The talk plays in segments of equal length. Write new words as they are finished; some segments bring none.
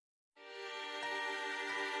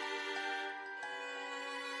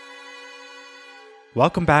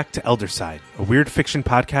Welcome back to Elder Sign, a weird fiction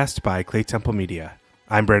podcast by Clay Temple Media.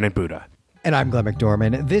 I'm Brandon Buddha. And I'm Glenn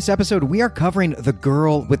McDorman. This episode, we are covering The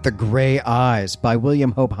Girl with the Gray Eyes by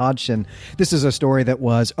William Hope Hodgson. This is a story that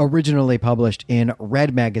was originally published in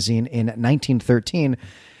Red Magazine in 1913.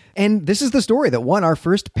 And this is the story that won our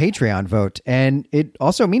first Patreon vote. And it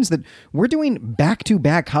also means that we're doing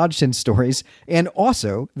back-to-back Hodgson stories, and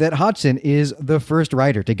also that Hodgson is the first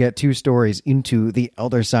writer to get two stories into the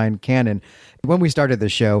Elder Sign canon. When we started the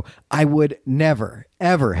show, I would never,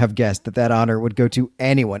 ever have guessed that that honor would go to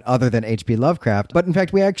anyone other than H.P. Lovecraft. But in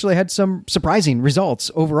fact, we actually had some surprising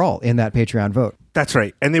results overall in that Patreon vote. That's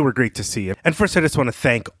right, and they were great to see. And first, I just want to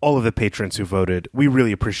thank all of the patrons who voted. We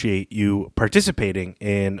really appreciate you participating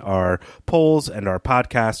in our polls and our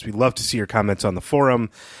podcast. We love to see your comments on the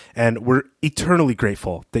forum, and we're eternally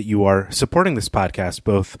grateful that you are supporting this podcast,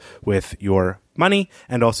 both with your money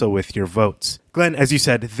and also with your votes. Glenn, as you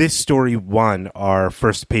said, this story won our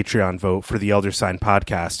first Patreon vote for the Elder Sign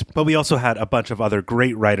podcast, but we also had a bunch of other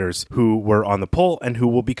great writers who were on the poll and who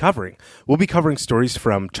we'll be covering. We'll be covering stories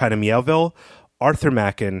from China Miéville, Arthur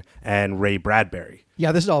Machen, and Ray Bradbury.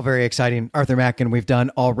 Yeah, this is all very exciting. Arthur Machen we've done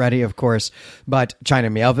already, of course, but China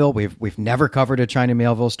Miéville, we've never covered a China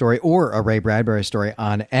Miéville story or a Ray Bradbury story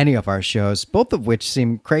on any of our shows, both of which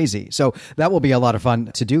seem crazy. So that will be a lot of fun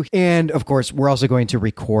to do. And of course, we're also going to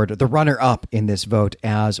record the runner-up in this vote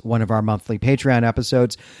as one of our monthly Patreon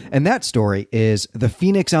episodes. And that story is The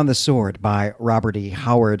Phoenix on the Sword by Robert E.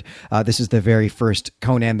 Howard. This is the very first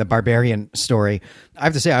Conan the Barbarian story. I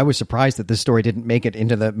have to say, I was surprised that this story didn't make it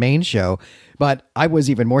into the main show, but I was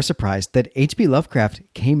even more surprised that H.P. Lovecraft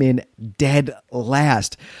came in dead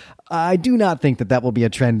last. I do not think that that will be a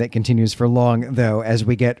trend that continues for long, though, as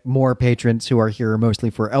we get more patrons who are here mostly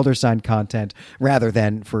for Elder Sign content rather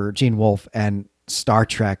than for Gene Wolfe and Star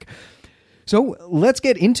Trek. So let's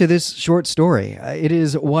get into this short story. It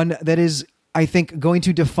is one that is, I think, going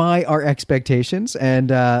to defy our expectations, and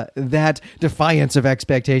that defiance of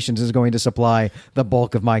expectations is going to supply the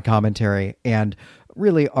bulk of my commentary and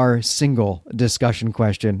really our single discussion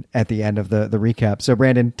question at the end of the recap. So,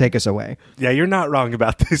 Brandon, take us away. Yeah, you're not wrong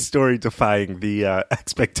about this story defying the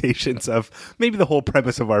expectations of maybe the whole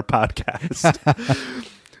premise of our podcast.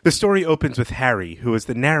 The story opens with Harry, who is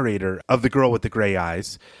the narrator of The Girl with the Gray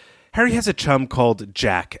Eyes. Harry has a chum called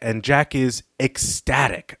Jack, and Jack is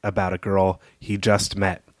ecstatic about a girl he just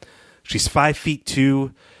met. She's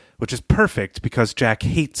 5'2", which is perfect because Jack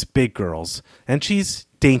hates big girls, and she's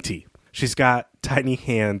dainty. She's got tiny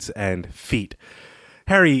hands and feet.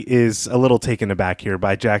 Harry is a little taken aback here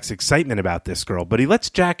by Jack's excitement about this girl, but he lets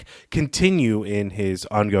Jack continue in his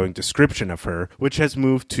ongoing description of her, which has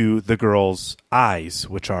moved to the girl's eyes,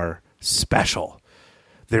 which are special.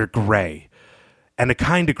 They're gray, and a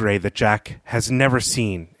kind of gray that Jack has never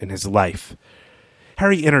seen in his life.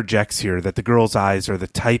 Harry interjects here that the girl's eyes are the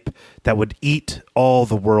type that would eat all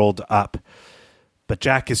the world up, but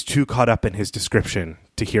Jack is too caught up in his description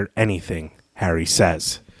to hear anything Harry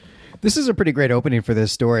says. This is a pretty great opening for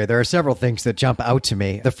this story. There are several things that jump out to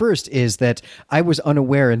me. The first is that I was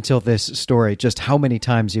unaware until this story just how many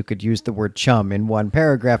times you could use the word chum in one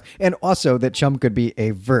paragraph, and also that chum could be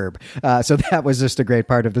a verb. So that was just a great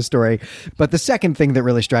part of the story. But the second thing that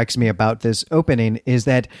really strikes me about this opening is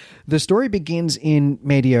that the story begins in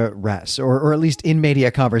media res, or at least in media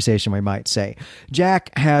conversation, we might say.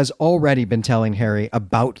 Jack has already been telling Harry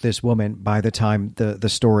about this woman by the time the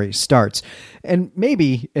story starts. And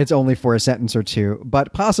maybe it's only for a sentence or two,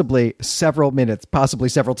 but possibly several minutes, possibly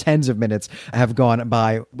several tens of minutes have gone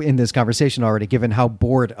by in this conversation already, given how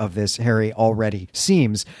bored of this Harry already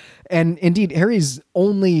seems. And indeed, Harry's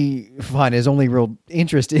only fun, his only real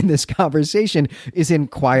interest in this conversation is in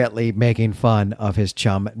quietly making fun of his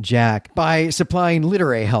chum, Jack, by supplying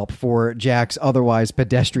literary help for Jack's otherwise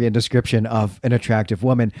pedestrian description of an attractive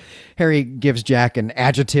woman. Harry gives Jack an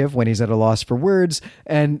adjective when he's at a loss for words,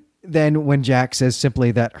 and then when Jack says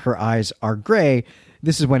simply that her eyes are gray,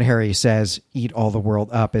 this is when Harry says, eat all the world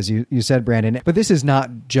up, as you said, Brandon. But this is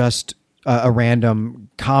not just a random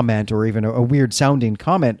comment or even a weird sounding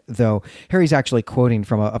comment, though. Harry's actually quoting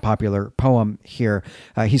from a popular poem here.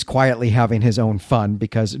 He's quietly having his own fun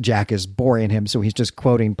because Jack is boring him, so he's just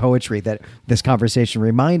quoting poetry that this conversation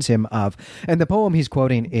reminds him of. And the poem he's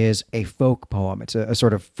quoting is a folk poem. It's a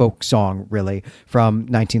sort of folk song, really, from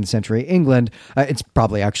 19th century England. It's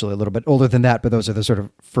probably actually a little bit older than that, but those are the sort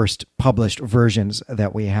of first published versions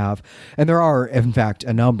that we have. And there are, in fact,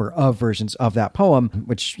 a number of versions of that poem,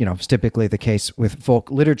 which, is typically the case with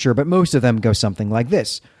folk literature, but most of them go something like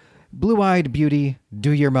this. Blue-eyed beauty,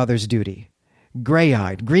 do your mother's duty.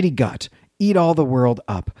 Gray-eyed, greedy gut, eat all the world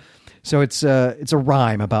up. So it's a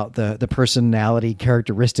rhyme about the personality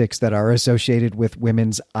characteristics that are associated with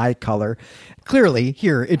women's eye color. Clearly,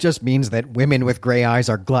 here, it just means that women with gray eyes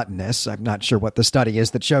are gluttonous. I'm not sure what the study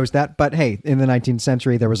is that shows that, but hey, in the 19th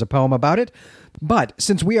century, there was a poem about it. But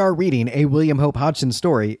since we are reading a William Hope Hodgson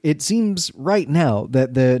story, it seems right now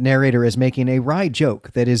that the narrator is making a wry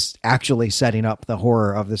joke that is actually setting up the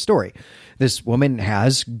horror of the story. This woman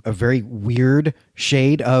has a very weird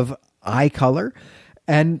shade of eye color,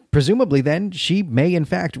 and presumably then she may in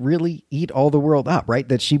fact really eat all the world up, right?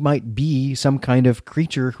 That she might be some kind of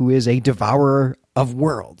creature who is a devourer of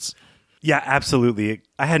worlds. Yeah, absolutely.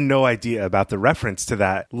 I had no idea about the reference to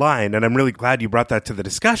that line, and I'm really glad you brought that to the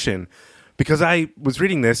discussion, because I was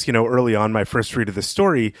reading this, early on my first read of the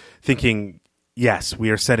story, thinking, yes, we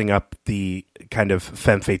are setting up the kind of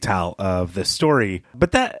femme fatale of the story.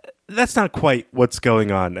 But that's not quite what's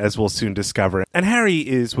going on, as we'll soon discover. And Harry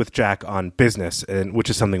is with Jack on business, which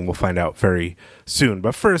is something we'll find out very soon.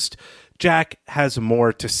 But first, Jack has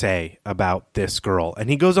more to say about this girl, and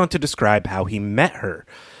he goes on to describe how he met her.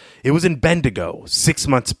 It was in Bendigo, 6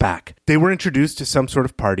 months back. They were introduced to some sort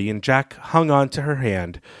of party, and Jack hung on to her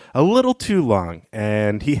hand a little too long,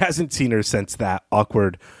 and he hasn't seen her since that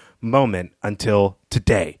awkward moment until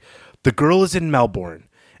today. The girl is in Melbourne,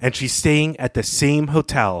 and she's staying at the same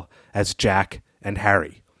hotel as Jack and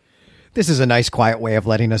Harry. This is a nice, quiet way of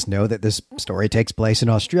letting us know that this story takes place in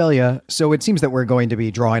Australia, so it seems that we're going to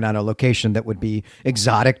be drawing on a location that would be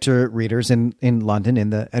exotic to readers in London in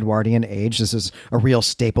the Edwardian age. This is a real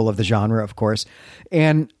staple of the genre, of course.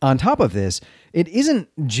 And on top of this, it isn't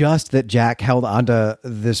just that Jack held onto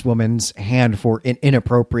this woman's hand for an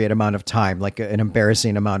inappropriate amount of time, like an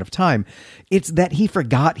embarrassing amount of time. It's that he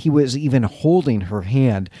forgot he was even holding her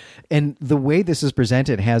hand. And the way this is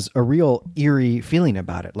presented has a real eerie feeling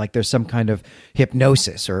about it, like there's some kind of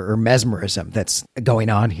hypnosis or mesmerism that's going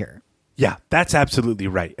on here. Yeah, that's absolutely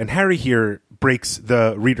right. And Harry here breaks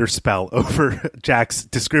the reader's spell over Jack's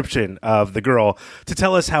description of the girl to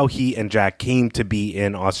tell us how he and Jack came to be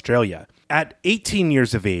in Australia. At 18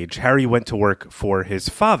 years of age, Harry went to work for his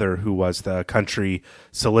father, who was the country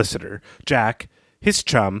solicitor. Jack, his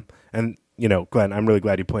chum, and, Glenn, I'm really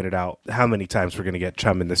glad you pointed out how many times we're going to get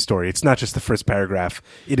chum in this story. It's not just the first paragraph.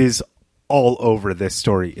 It is all over this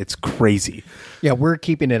story. It's crazy. Yeah, we're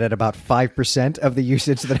keeping it at about 5% of the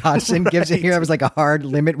usage that Hodgson gives it here. It was like a hard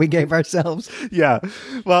limit we gave ourselves. Yeah.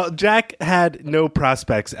 Well, Jack had no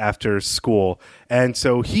prospects after school, and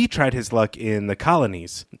so he tried his luck in the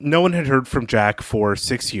colonies. No one had heard from Jack for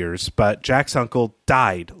 6 years, but Jack's uncle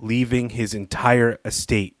died, leaving his entire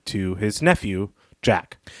estate to his nephew,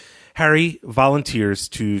 Jack. Harry volunteers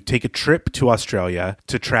to take a trip to Australia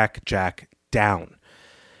to track Jack down.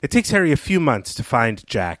 It takes Harry a few months to find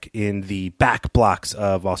Jack in the back blocks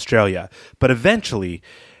of Australia, but eventually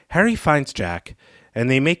Harry finds Jack, and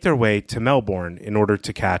they make their way to Melbourne in order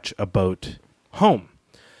to catch a boat home.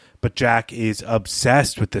 But Jack is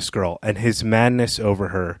obsessed with this girl, and his madness over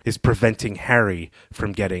her is preventing Harry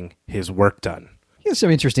from getting his work done. There's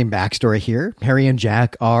some interesting backstory here. Harry and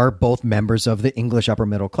Jack are both members of the English upper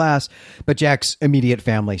middle class, but Jack's immediate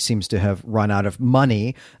family seems to have run out of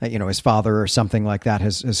money. His father or something like that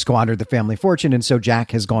has squandered the family fortune, and so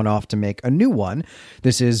Jack has gone off to make a new one.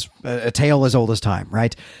 This is a tale as old as time,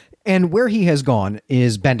 right? And where he has gone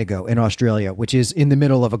is Bendigo in Australia, which is in the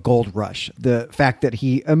middle of a gold rush. The fact that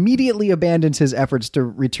he immediately abandons his efforts to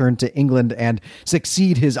return to England and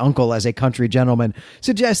succeed his uncle as a country gentleman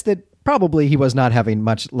suggests that probably he was not having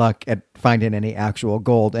much luck at finding any actual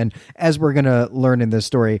gold. And as we're going to learn in this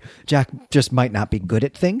story, Jack just might not be good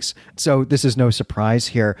at things. So this is no surprise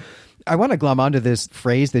here. I want to glom onto this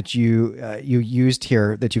phrase that you used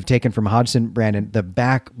here that you've taken from Hodgson, Brandon, the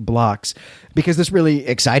back blocks, because this really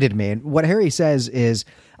excited me. And what Harry says is,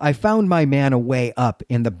 I found my man away up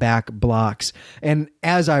in the back blocks. And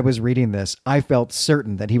as I was reading this, I felt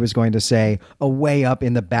certain that he was going to say away up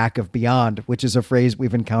in the back of beyond, which is a phrase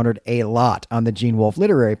we've encountered a lot on the Gene Wolfe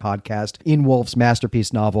Literary Podcast in Wolfe's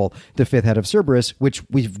masterpiece novel, The Fifth Head of Cerberus, which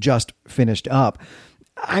we've just finished up.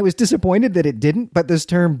 I was disappointed that it didn't, but this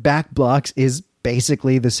term back blocks is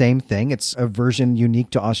basically the same thing. It's a version unique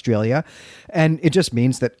to Australia. And it just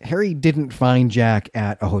means that Harry didn't find Jack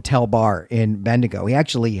at a hotel bar in Bendigo. He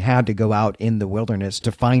actually had to go out in the wilderness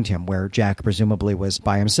to find him, where Jack presumably was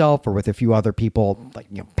by himself or with a few other people,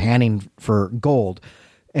 panning for gold.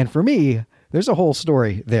 And for me, there's a whole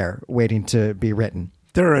story there waiting to be written.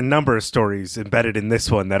 There are a number of stories embedded in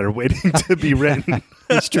this one that are waiting to be written.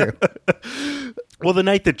 It's true. Well, the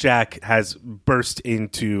night that Jack has burst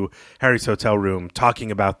into Harry's hotel room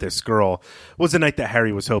talking about this girl was the night that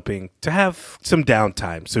Harry was hoping to have some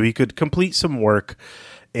downtime so he could complete some work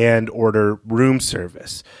and order room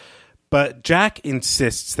service. But Jack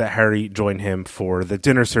insists that Harry join him for the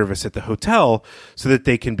dinner service at the hotel so that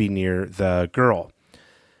they can be near the girl.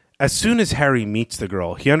 As soon as Harry meets the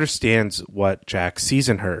girl, he understands what Jack sees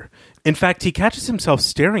in her. In fact, he catches himself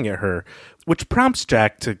staring at her, which prompts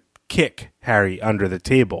Jack to kick Harry under the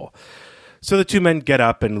table. So the two men get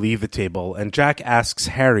up and leave the table, and Jack asks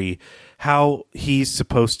Harry how he's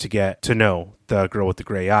supposed to get to know the girl with the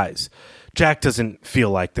gray eyes. Jack doesn't feel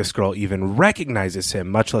like this girl even recognizes him,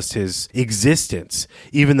 much less his existence,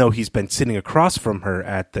 even though he's been sitting across from her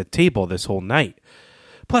at the table this whole night.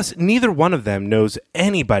 Plus, neither one of them knows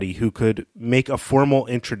anybody who could make a formal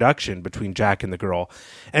introduction between Jack and the girl,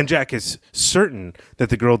 and Jack is certain that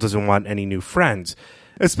the girl doesn't want any new friends,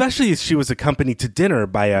 especially as she was accompanied to dinner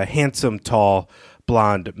by a handsome, tall,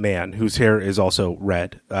 blonde man whose hair is also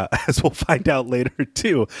red, as we'll find out later,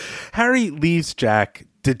 too. Harry leaves Jack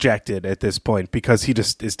dejected at this point because he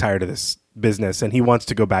just is tired of this business, and he wants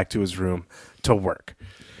to go back to his room to work.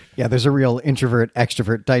 Yeah, there's a real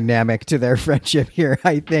introvert-extrovert dynamic to their friendship here,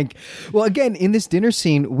 I think. Well, again, in this dinner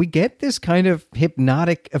scene, we get this kind of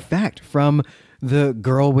hypnotic effect from the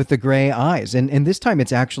girl with the gray eyes. And this time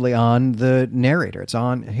it's actually on the narrator. It's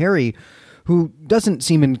on Harry, who doesn't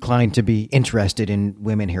seem inclined to be interested in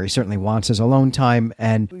women here. He certainly wants his alone time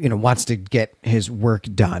and, wants to get his work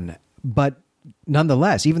done. But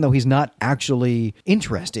nonetheless, even though he's not actually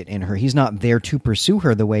interested in her, he's not there to pursue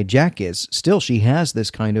her the way Jack is, still she has this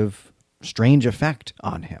kind of strange effect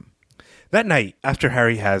on him. That night, after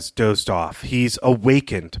Harry has dozed off, he's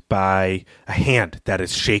awakened by a hand that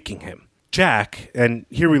is shaking him. Jack, and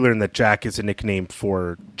here we learn that Jack is a nickname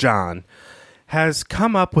for John, has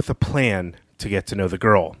come up with a plan to get to know the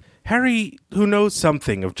girl. Harry, who knows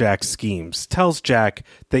something of Jack's schemes, tells Jack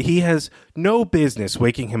that he has no business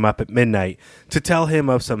waking him up at midnight to tell him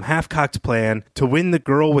of some half-cocked plan to win the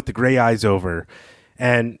girl with the gray eyes over.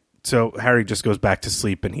 And so Harry just goes back to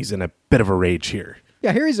sleep, and he's in a bit of a rage here.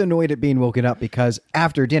 Yeah, Harry's annoyed at being woken up because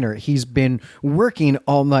after dinner, he's been working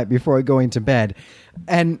all night before going to bed.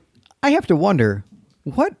 And I have to wonder,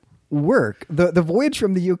 what work? The voyage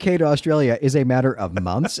from the UK to Australia is a matter of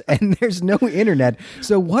months, and there's no internet.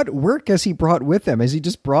 So what work has he brought with him? Has he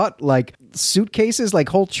just brought like suitcases, like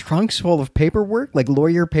whole trunks full of paperwork, like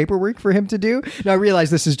lawyer paperwork for him to do? Now I realize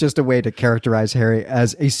this is just a way to characterize Harry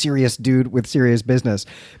as a serious dude with serious business,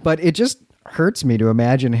 but it just hurts me to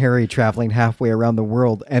imagine Harry traveling halfway around the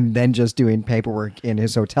world and then just doing paperwork in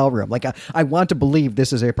his hotel room. Like, I want to believe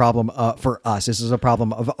this is a problem for us. This is a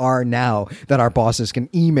problem of our now, that our bosses can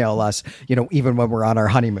email us, even when we're on our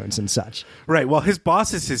honeymoons and such. Right. Well, his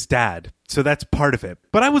boss is his dad, so that's part of it.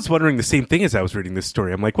 But I was wondering the same thing as I was reading this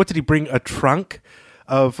story. I'm like, what, did he bring a trunk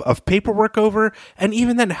of paperwork over? And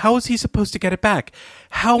even then, how is he supposed to get it back?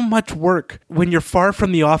 How much work when you're far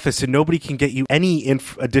from the office and nobody can get you any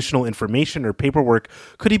additional information or paperwork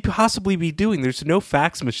could he possibly be doing? There's no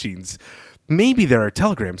fax machines. Maybe there are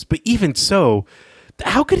telegrams, but even so,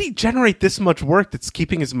 how could he generate this much work that's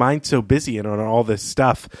keeping his mind so busy and on all this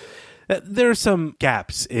stuff? There are some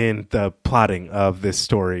gaps in the plotting of this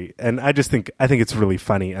story, and I think it's really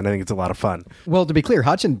funny, and I think it's a lot of fun. Well, to be clear,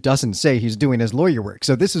 Hudson doesn't say he's doing his lawyer work,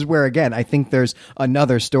 so this is where, again, I think there's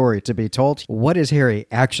another story to be told. What is Harry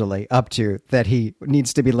actually up to that he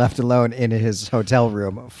needs to be left alone in his hotel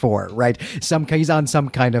room for, right? He's on some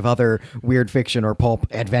kind of other weird fiction or pulp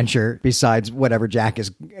adventure besides whatever Jack has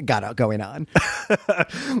got going on.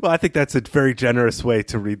 Well, I think that's a very generous way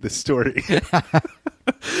to read the story.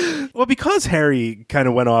 Well, because Harry kind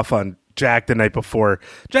of went off on Jack the night before,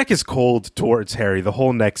 Jack is cold towards Harry the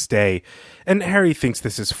whole next day, and Harry thinks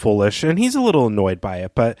this is foolish, and he's a little annoyed by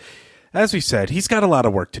it, but as we said, he's got a lot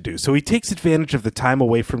of work to do, so he takes advantage of the time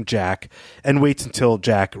away from Jack and waits until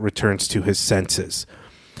Jack returns to his senses.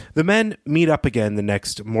 The men meet up again the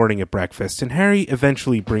next morning at breakfast, and Harry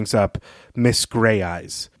eventually brings up Miss Grey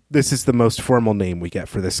Eyes. This is the most formal name we get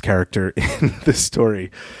for this character in the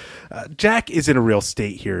story. Jack is in a real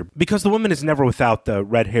state here because the woman is never without the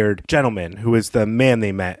red-haired gentleman who is the man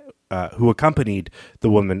they met, who accompanied the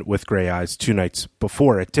woman with gray eyes 2 nights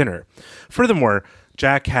before at dinner. Furthermore,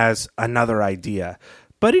 Jack has another idea,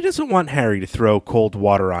 but he doesn't want Harry to throw cold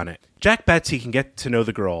water on it. Jack bets he can get to know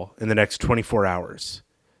the girl in the next 24 hours.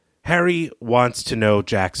 Harry wants to know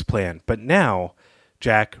Jack's plan, but now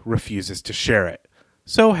Jack refuses to share it.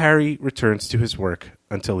 So Harry returns to his work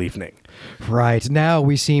until evening. Right. Now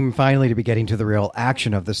we seem finally to be getting to the real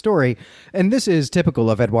action of the story. And this is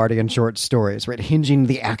typical of Edwardian short stories, right? Hinging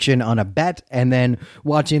the action on a bet and then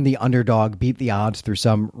watching the underdog beat the odds through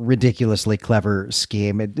some ridiculously clever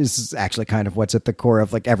scheme. This is actually kind of what's at the core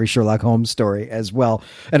of like every Sherlock Holmes story as well.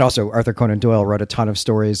 And also Arthur Conan Doyle wrote a ton of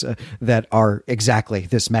stories that are exactly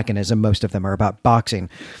this mechanism. Most of them are about boxing.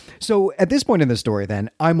 So at this point in the story,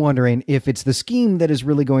 then, I'm wondering if it's the scheme that is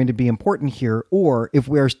really going to be important here, or if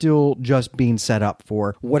we're still just being set up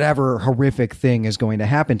for whatever horrific thing is going to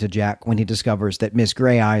happen to Jack when he discovers that Miss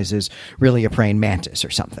Grey Eyes is really a praying mantis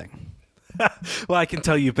or something. Well, I can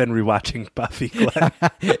tell you've been rewatching Buffy, Glenn.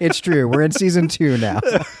 It's true. We're in season 2 now.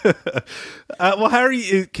 Well,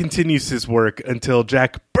 Harry continues his work until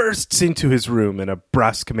Jack bursts into his room in a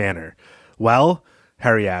brusque manner. Well,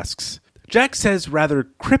 Harry asks. Jack says rather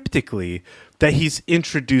cryptically that he's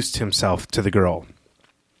introduced himself to the girl.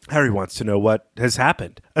 Harry wants to know what has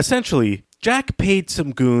happened. Essentially, Jack paid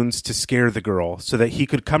some goons to scare the girl so that he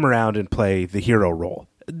could come around and play the hero role.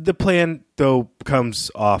 The plan, though,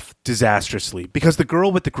 comes off disastrously because the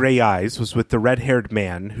girl with the gray eyes was with the red-haired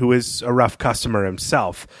man, who is a rough customer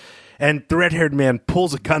himself, and the red-haired man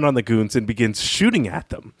pulls a gun on the goons and begins shooting at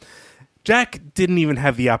them. Jack didn't even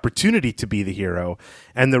have the opportunity to be the hero,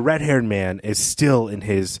 and the red-haired man is still in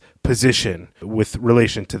his position with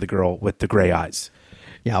relation to the girl with the gray eyes.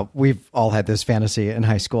 Yeah, we've all had this fantasy in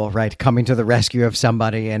high school, right? Coming to the rescue of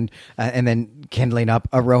somebody and then kindling up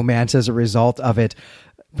a romance as a result of it.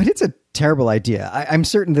 But it's a terrible idea. I'm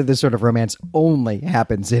certain that this sort of romance only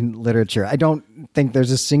happens in literature. I don't think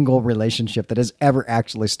there's a single relationship that has ever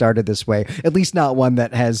actually started this way, at least not one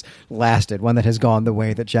that has lasted, one that has gone the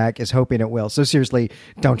way that Jack is hoping it will. So seriously,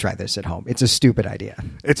 don't try this at home. It's a stupid idea.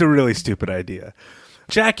 It's a really stupid idea.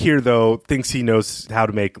 Jack here, though, thinks he knows how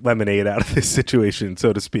to make lemonade out of this situation,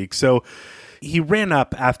 so to speak. So he ran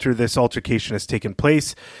up after this altercation has taken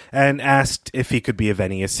place and asked if he could be of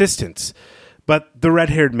any assistance. But the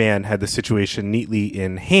red-haired man had the situation neatly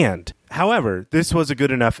in hand. However, this was a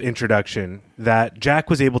good enough introduction that Jack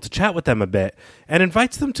was able to chat with them a bit and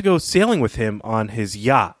invites them to go sailing with him on his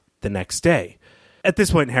yacht the next day. At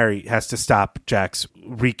this point, Harry has to stop Jack's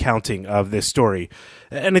recounting of this story,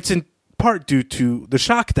 and it's in part due to the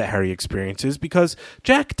shock that Harry experiences because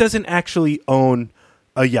Jack doesn't actually own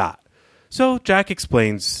a yacht. So Jack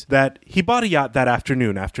explains that he bought a yacht that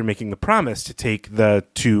afternoon after making the promise to take the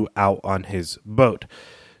two out on his boat.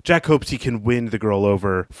 Jack hopes he can win the girl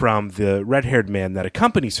over from the red-haired man that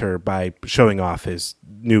accompanies her by showing off his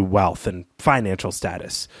new wealth and financial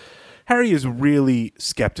status. Harry is really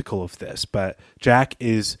skeptical of this, but Jack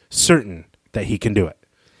is certain that he can do it.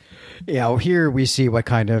 Yeah, well, here we see what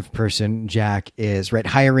kind of person Jack is, right?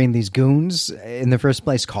 Hiring these goons in the first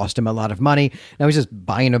place cost him a lot of money. Now he's just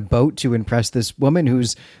buying a boat to impress this woman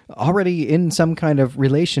who's already in some kind of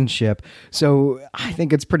relationship. So I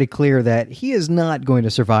think it's pretty clear that he is not going to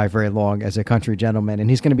survive very long as a country gentleman, and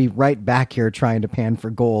he's going to be right back here trying to pan for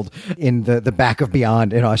gold in the back of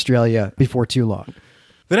beyond in Australia before too long.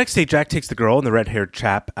 The next day, Jack takes the girl and the red-haired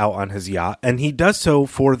chap out on his yacht, and he does so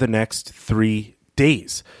for the next 3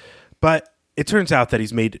 days. But it turns out that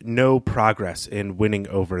he's made no progress in winning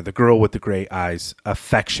over the girl with the gray eyes'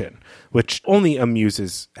 affection, which only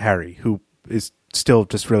amuses Harry, who is still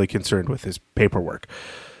just really concerned with his paperwork.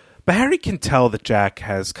 But Harry can tell that Jack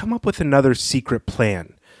has come up with another secret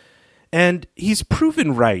plan. And he's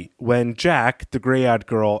proven right when Jack, the gray-eyed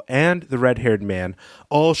girl, and the red-haired man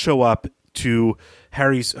all show up to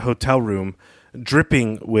Harry's hotel room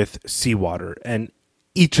dripping with seawater, and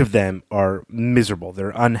each of them are miserable.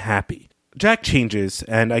 They're unhappy. Jack changes,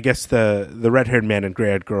 and I guess the red-haired man and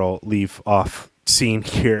gray-eyed girl leave off scene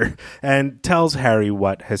here and tells Harry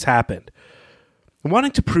what has happened.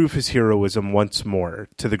 Wanting to prove his heroism once more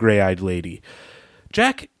to the gray-eyed lady,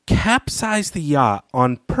 Jack capsized the yacht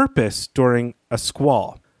on purpose during a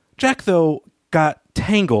squall. Jack, though, got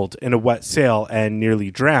tangled in a wet sail and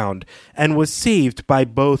nearly drowned, and was saved by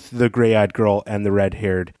both the gray-eyed girl and the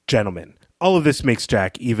red-haired gentleman. All of this makes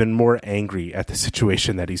Jack even more angry at the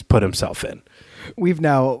situation that he's put himself in. We've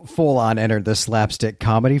now full-on entered the slapstick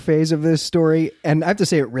comedy phase of this story, and I have to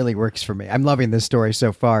say it really works for me. I'm loving this story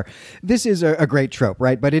so far. This is a great trope,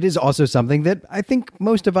 right? But it is also something that I think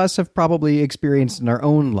most of us have probably experienced in our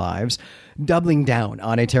own lives, doubling down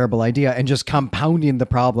on a terrible idea and just compounding the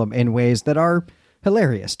problem in ways that are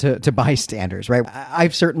hilarious to bystanders, right?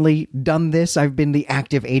 I've certainly done this. I've been the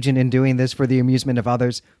active agent in doing this for the amusement of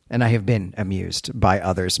others, and I have been amused by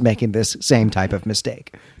others making this same type of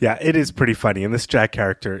mistake. Yeah, it is pretty funny, and this Jack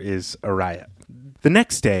character is a riot. The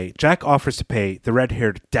next day, Jack offers to pay the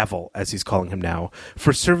red-haired devil, as he's calling him now,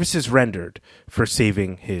 for services rendered for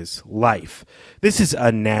saving his life. This is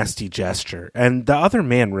a nasty gesture, and the other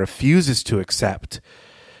man refuses to accept.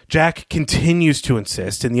 Jack continues to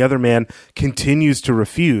insist, and the other man continues to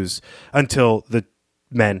refuse until the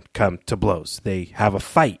men come to blows. They have a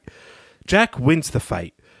fight. Jack wins the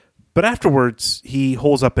fight, but afterwards, he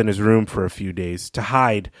holes up in his room for a few days to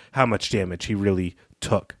hide how much damage he really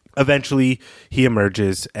took. Eventually, he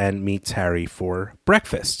emerges and meets Harry for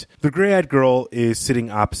breakfast. The gray-eyed girl is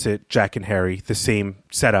sitting opposite Jack and Harry, the same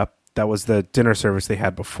setup. That was the dinner service they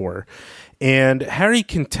had before. And Harry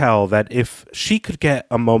can tell that if she could get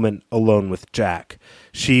a moment alone with Jack,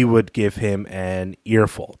 she would give him an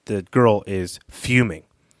earful. The girl is fuming.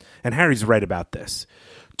 And Harry's right about this.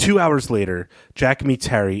 2 hours later, Jack meets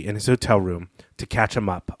Harry in his hotel room to catch him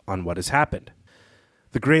up on what has happened.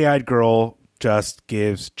 The gray-eyed girl just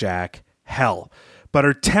gives Jack hell, but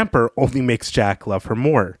her temper only makes Jack love her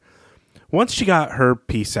more. Once she got her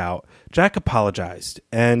piece out, Jack apologized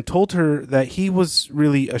and told her that he was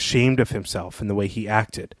really ashamed of himself and the way he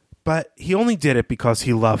acted. But he only did it because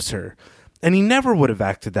he loves her, and he never would have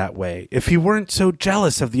acted that way if he weren't so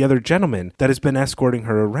jealous of the other gentleman that has been escorting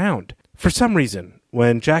her around. For some reason,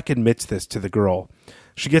 when Jack admits this to the girl,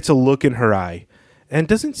 she gets a look in her eye and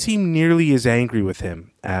doesn't seem nearly as angry with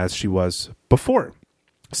him as she was before.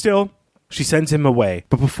 Still, she sends him away,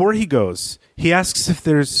 but before he goes, he asks if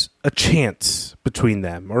there's a chance between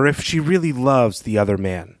them, or if she really loves the other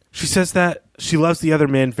man. She says that she loves the other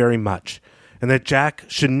man very much, and that Jack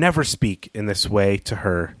should never speak in this way to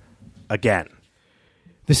her again.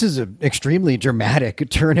 This is an extremely dramatic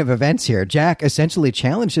turn of events here. Jack essentially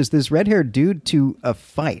challenges this red-haired dude to a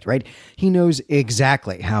fight, right? He knows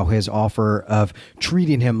exactly how his offer of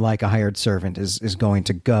treating him like a hired servant is going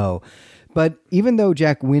to go. But even though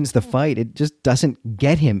Jack wins the fight, it just doesn't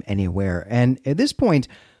get him anywhere. And at this point,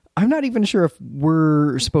 I'm not even sure if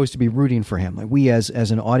we're supposed to be rooting for him, like we as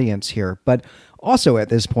an audience here. But also at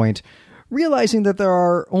this point, realizing that there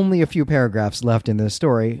are only a few paragraphs left in this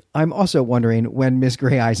story, I'm also wondering when Miss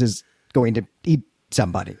Grey Eyes is going to eat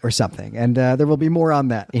somebody or something. And there will be more on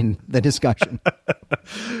that in the discussion.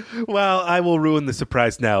 Well, I will ruin the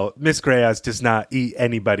surprise now. Miss Grey Eyes does not eat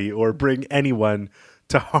anybody or bring anyone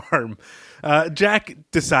to harm. Jack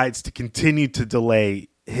decides to continue to delay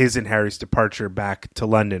his and Harry's departure back to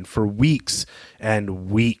London for weeks and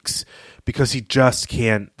weeks because he just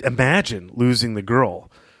can't imagine losing the girl.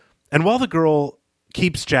 And while the girl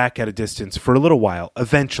keeps Jack at a distance for a little while,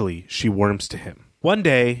 eventually she warms to him. One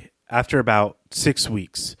day, after about 6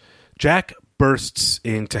 weeks, Jack bursts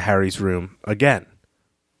into Harry's room again.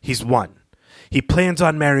 He's won. He plans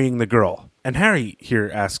on marrying the girl. And Harry here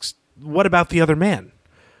asks, what about the other man?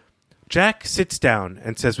 Jack sits down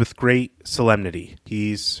and says with great solemnity,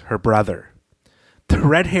 he's her brother. The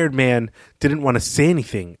red-haired man didn't want to say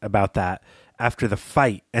anything about that after the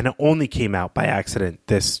fight, and it only came out by accident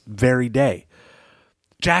this very day.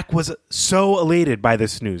 Jack was so elated by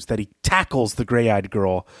this news that he tackles the gray-eyed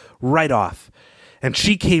girl right off, and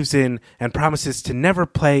she caves in and promises to never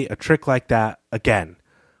play a trick like that again.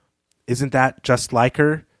 Isn't that just like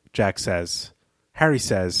her? Jack says. Harry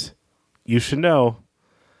says, you should know.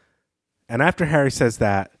 And after Harry says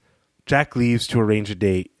that, Jack leaves to arrange a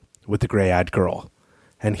date with the gray-eyed girl.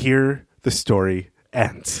 And here the story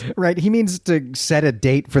ends. Right. He means to set a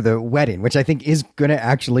date for the wedding, which I think is going to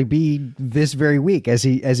actually be this very week, as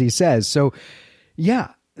he says. So,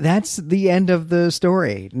 yeah, that's the end of the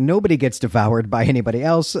story. Nobody gets devoured by anybody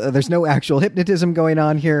else. There's no actual hypnotism going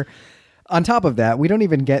on here. On top of that, we don't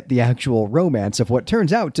even get the actual romance of what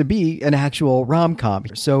turns out to be an actual rom-com.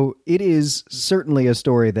 So it is certainly a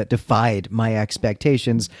story that defied my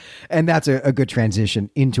expectations. And that's a good transition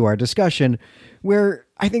into our discussion, where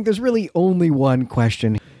I think there's really only one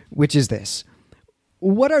question, which is this.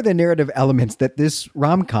 What are the narrative elements that this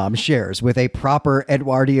rom-com shares with a proper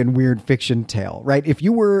Edwardian weird fiction tale, right? If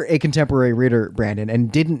you were a contemporary reader, Brandon,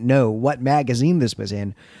 and didn't know what magazine this was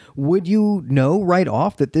in, would you know right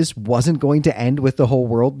off that this wasn't going to end with the whole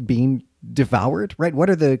world being devoured, right? What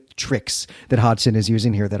are the tricks that Hodgson is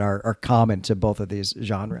using here that are common to both of these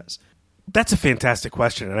genres? That's a fantastic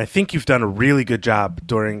question, and I think you've done a really good job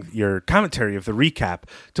during your commentary of the recap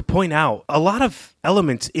to point out a lot of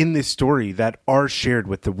elements in this story that are shared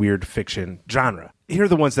with the weird fiction genre. Here are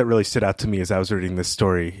the ones that really stood out to me as I was reading this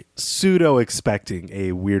story, pseudo-expecting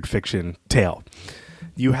a weird fiction tale.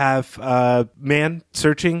 You have a man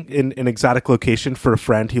searching in an exotic location for a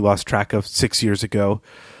friend he lost track of 6 years ago.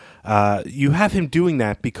 You have him doing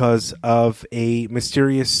that because of a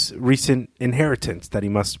mysterious recent inheritance that he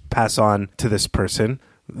must pass on to this person.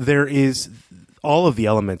 There is all of the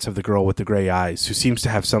elements of the girl with the gray eyes, who seems to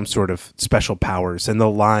have some sort of special powers, and the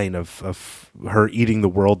line of her eating the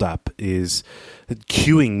world up is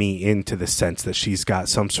cueing me into the sense that she's got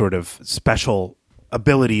some sort of special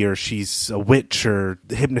ability, or she's a witch or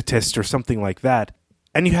hypnotist or something like that.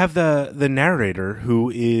 And you have the narrator, who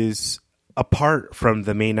is apart from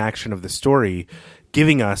the main action of the story,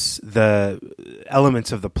 giving us the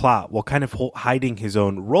elements of the plot while kind of hiding his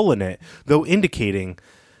own role in it, though indicating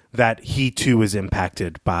that he too is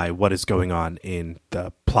impacted by what is going on in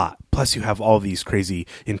the plot. Plus you have all these crazy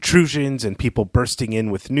intrusions and people bursting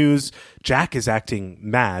in with news. Jack is acting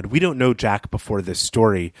mad. We don't know Jack before this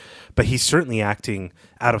story, but he's certainly acting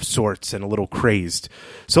out of sorts and a little crazed.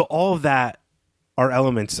 So all of that are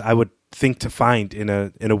elements I would think to find in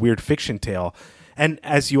a weird fiction tale. And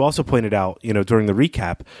as you also pointed out, during the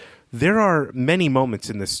recap, there are many moments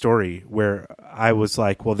in this story where I was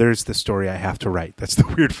like, well, there's the story I have to write. That's the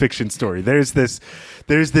weird fiction story. There's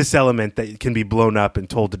this element that can be blown up and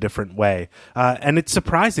told a different way. And it's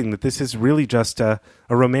surprising that this is really just a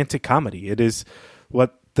romantic comedy. It is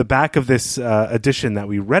what the back of this edition that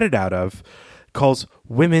we read it out of calls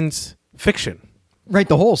women's fiction. Right,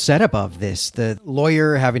 the whole setup of this, the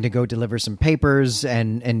lawyer having to go deliver some papers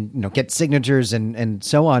and get signatures and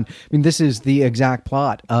so on. I mean, this is the exact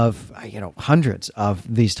plot of hundreds of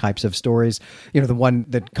these types of stories. The one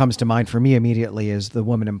that comes to mind for me immediately is The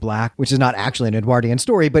Woman in Black, which is not actually an Edwardian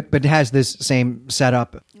story, but has this same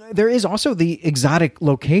setup. There is also the exotic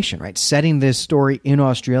location, right? Setting this story in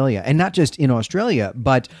Australia, and not just in Australia,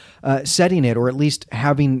 but setting it, or at least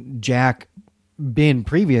having Jack been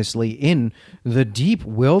previously in the deep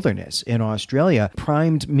wilderness in Australia,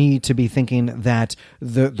 primed me to be thinking that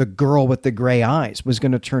the girl with the gray eyes was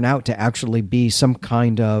going to turn out to actually be some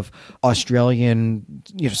kind of Australian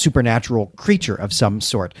supernatural creature of some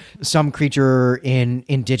sort, some creature in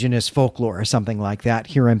indigenous folklore or something like that.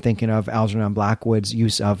 Here I'm thinking of Algernon Blackwood's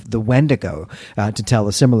use of the Wendigo to tell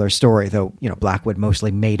a similar story, though Blackwood mostly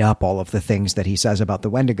made up all of the things that he says about the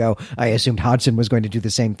Wendigo. I assumed Hodgson was going to do the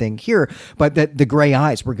same thing here, but that the gray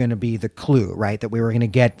eyes were going to be the clue, right? That we were going to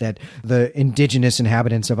get that the indigenous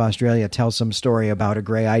inhabitants of Australia tell some story about a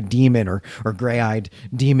gray-eyed demon or gray-eyed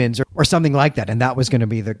demons or something like that. And that was going to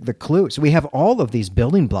be the clue. So we have all of these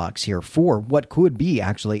building blocks here for what could be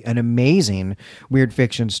actually an amazing weird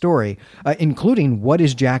fiction story, including what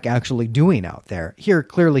is Jack actually doing out there? Here,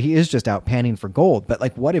 clearly he is just out panning for gold,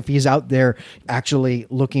 but what if he's out there actually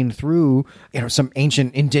looking through, some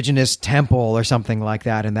ancient indigenous temple or something like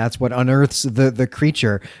that, and that's what unearths the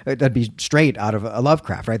creature? That'd be straight out of a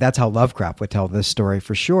Lovecraft, right? That's how Lovecraft would tell this story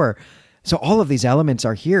for sure. So all of these elements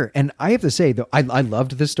are here. And I have to say, though, I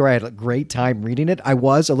loved this story. I had a great time reading it. I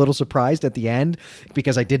was a little surprised at the end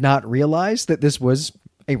because I did not realize that this was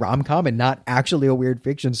a rom-com and not actually a weird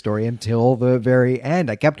fiction story until the very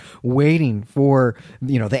end. I kept waiting for,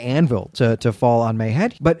 the anvil to fall on my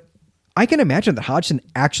head. But I can imagine that Hodgson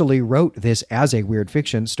actually wrote this as a weird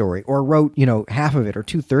fiction story, or wrote, half of it or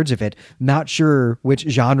 2/3 of it, not sure which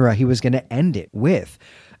genre he was going to end it with.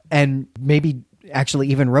 And maybe actually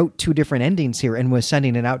even wrote 2 different endings here and was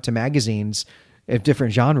sending it out to magazines of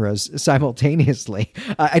different genres simultaneously.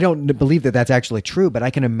 I don't believe that that's actually true, but I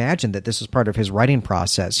can imagine that this is part of his writing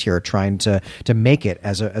process here, trying to make it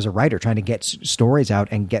as a writer, trying to get stories out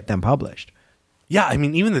and get them published. Yeah, I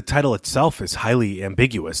mean, even the title itself is highly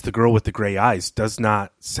ambiguous. The Girl with the Gray Eyes does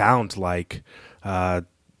not sound like a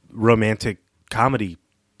romantic comedy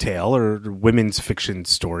tale or women's fiction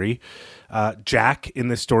story. Jack in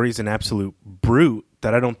this story is an absolute brute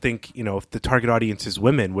that I don't think, if the target audience is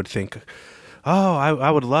women, would think, oh,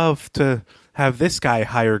 I would love to have this guy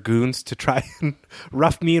hire goons to try and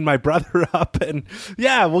rough me and my brother up. And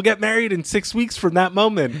yeah, we'll get married in 6 weeks from that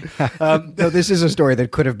moment. No, this is a story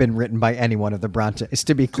that could have been written by any one of the Brontes,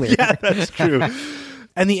 to be clear. Yeah, that's true.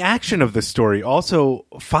 And the action of the story also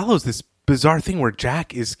follows this bizarre thing where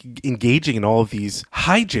Jack is engaging in all of these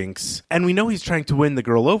hijinks, and we know he's trying to win the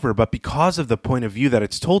girl over, but because of the point of view that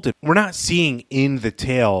it's told in, we're not seeing in the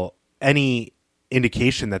tale any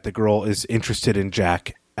indication that the girl is interested in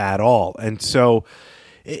Jack at all. And so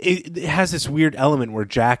it has this weird element where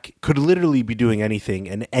Jack could literally be doing anything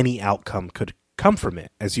and any outcome could come from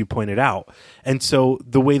it, as you pointed out. And so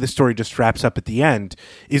the way the story just wraps up at the end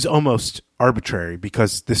is almost arbitrary,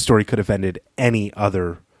 because this story could have ended any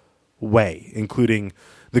other way, including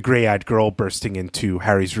the gray-eyed girl bursting into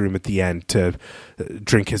Harry's room at the end to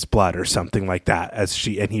drink his blood or something like that,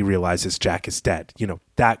 and he realizes Jack is dead.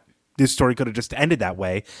 That this story could have just ended that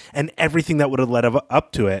way, and everything that would have led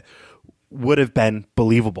up to it would have been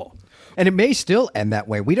believable. And it may still end that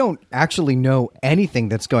way. We don't actually know anything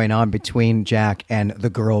that's going on between Jack and the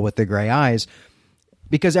girl with the gray eyes.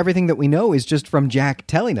 because everything that we know is just from Jack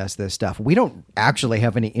telling us this stuff. We don't actually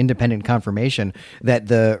have any independent confirmation that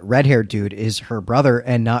the red-haired dude is her brother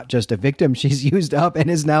and not just a victim she's used up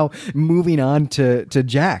and is now moving on to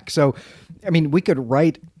Jack. So, I mean, we could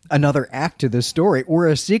write another act to this story or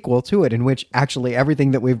a sequel to it in which actually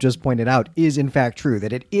everything that we've just pointed out is in fact true,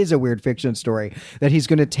 that it is a weird fiction story, that he's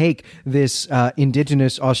going to take this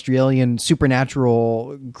indigenous Australian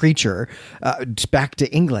supernatural creature back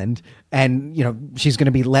to England, and she's going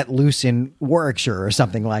to be let loose in Warwickshire or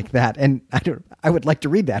something like that. And I would like to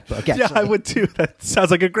read that book, actually. Yeah, I would too. That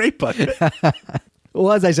sounds like a great book.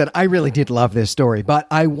 Well, as I said, I really did love this story, but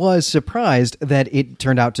I was surprised that it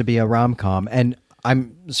turned out to be a rom-com, and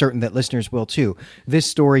I'm certain that listeners will too. This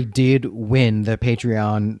story did win the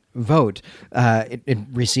Patreon vote. It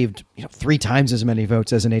received 3 times as many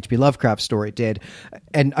votes as an H.P. Lovecraft story did.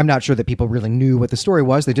 And I'm not sure that people really knew what the story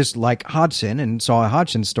was. They just like Hodgson and saw a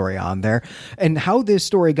Hodgson story on there. And how this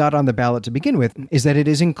story got on the ballot to begin with is that it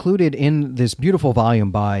is included in this beautiful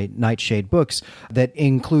volume by Nightshade Books that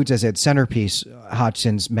includes as its centerpiece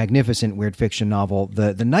Hodgson's magnificent weird fiction novel,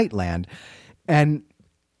 The Nightland. And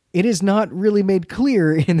it is not really made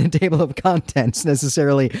clear in the table of contents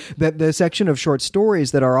necessarily that the section of short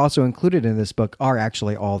stories that are also included in this book are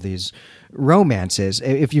actually all these romances.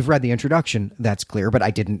 If you've read the introduction, that's clear, but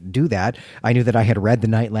I didn't do that. I knew that I had read The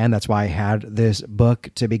Nightland. That's why I had this book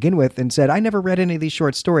to begin with, and said, I never read any of these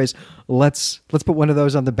short stories. Let's put one of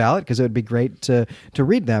those on the ballot because it would be great to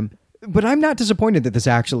read them. But I'm not disappointed that this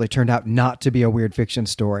actually turned out not to be a weird fiction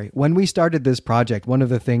story. When we started this project, one of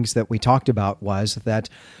the things that we talked about was that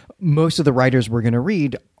most of the writers we're going to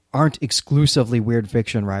read aren't exclusively weird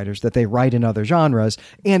fiction writers, that they write in other genres,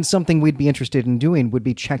 and something we'd be interested in doing would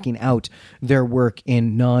be checking out their work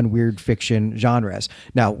in non-weird fiction genres.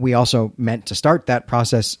 Now, we also meant to start that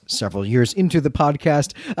process several years into the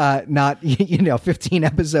podcast, not 15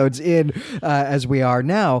 episodes in as we are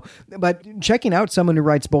now, but checking out someone who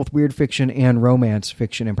writes both weird fiction and romance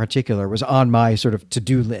fiction in particular was on my sort of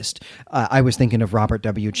to-do list. I was thinking of Robert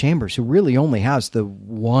W. Chambers, who really only has the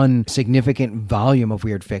one significant volume of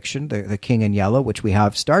weird fiction, The King in Yellow, which we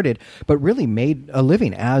have started, but really made a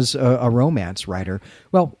living as a romance writer.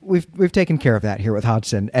 Well, we've taken care of that here with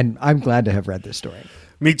Hodgson, and I'm glad to have read this story.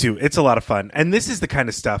 Me too. It's a lot of fun. And this is the kind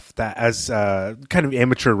of stuff that as a kind of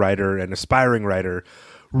amateur writer and aspiring writer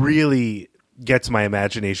really gets my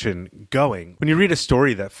imagination going. When you read a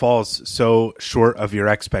story that falls so short of your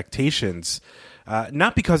expectations,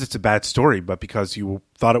 not because it's a bad story, but because you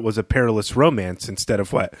thought it was a perilous romance instead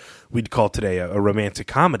of what we'd call today a romantic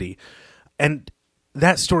comedy. And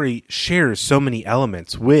that story shares so many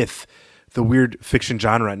elements with the weird fiction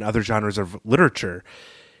genre and other genres of literature.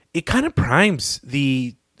 It kind of primes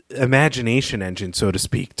the imagination engine, so to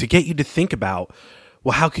speak, to get you to think about,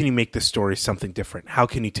 well, how can you make this story something different? How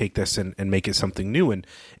can you take this and make it something new? And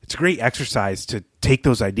it's a great exercise to take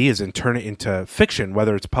those ideas and turn it into fiction,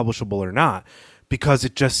 whether it's publishable or not, because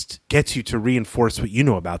it just gets you to reinforce what you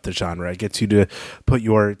know about the genre. It gets you to put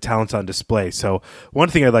your talents on display. So one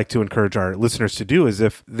thing I'd like to encourage our listeners to do is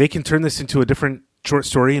if they can turn this into a different short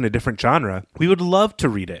story in a different genre, we would love to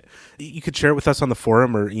read it. You could share it with us on the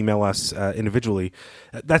forum or email us individually.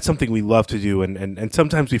 That's something we love to do. And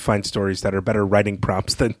sometimes we find stories that are better writing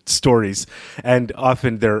prompts than stories. And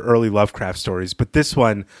often they're early Lovecraft stories. But this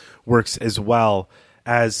one works as well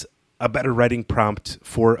as a better writing prompt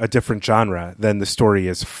for a different genre than the story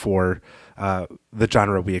is for the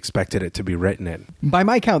genre we expected it to be written in. By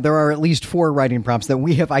my count, there are at least 4 writing prompts that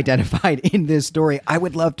we have identified in this story. I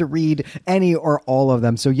would love to read any or all of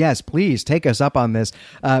them. So yes, please take us up on this.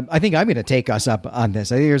 I think I'm going to take us up on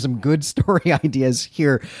this. I think there's some good story ideas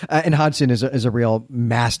here. And Hodgson is a real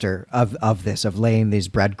master of this, of laying these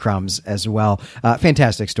breadcrumbs as well.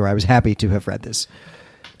 Fantastic story. I was happy to have read this.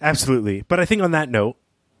 Absolutely. But I think on that note,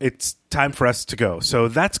 it's time for us to go. So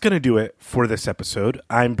that's going to do it for this episode.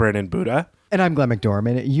 I'm Brandon Buddha. And I'm Glenn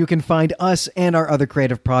McDormand. You can find us and our other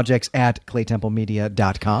creative projects at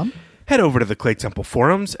claytemplemedia.com. Head over to the Clay Temple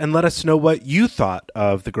forums and let us know what you thought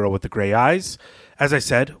of The Girl with the Gray Eyes. As I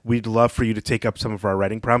said, we'd love for you to take up some of our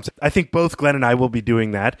writing prompts. I think both Glenn and I will be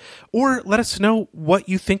doing that. Or let us know what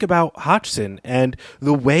you think about Hodgson and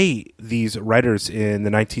the way these writers in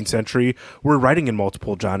the 19th century were writing in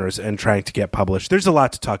multiple genres and trying to get published. There's a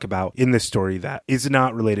lot to talk about in this story that is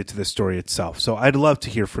not related to the story itself. So I'd love to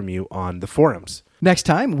hear from you on the forums. Next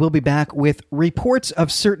time, we'll be back with Reports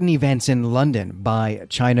of Certain Events in London by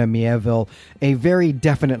China Mieville, a very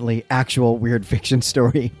definitely actual weird fiction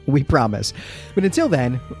story, we promise. But until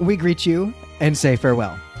then, we greet you and say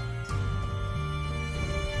farewell.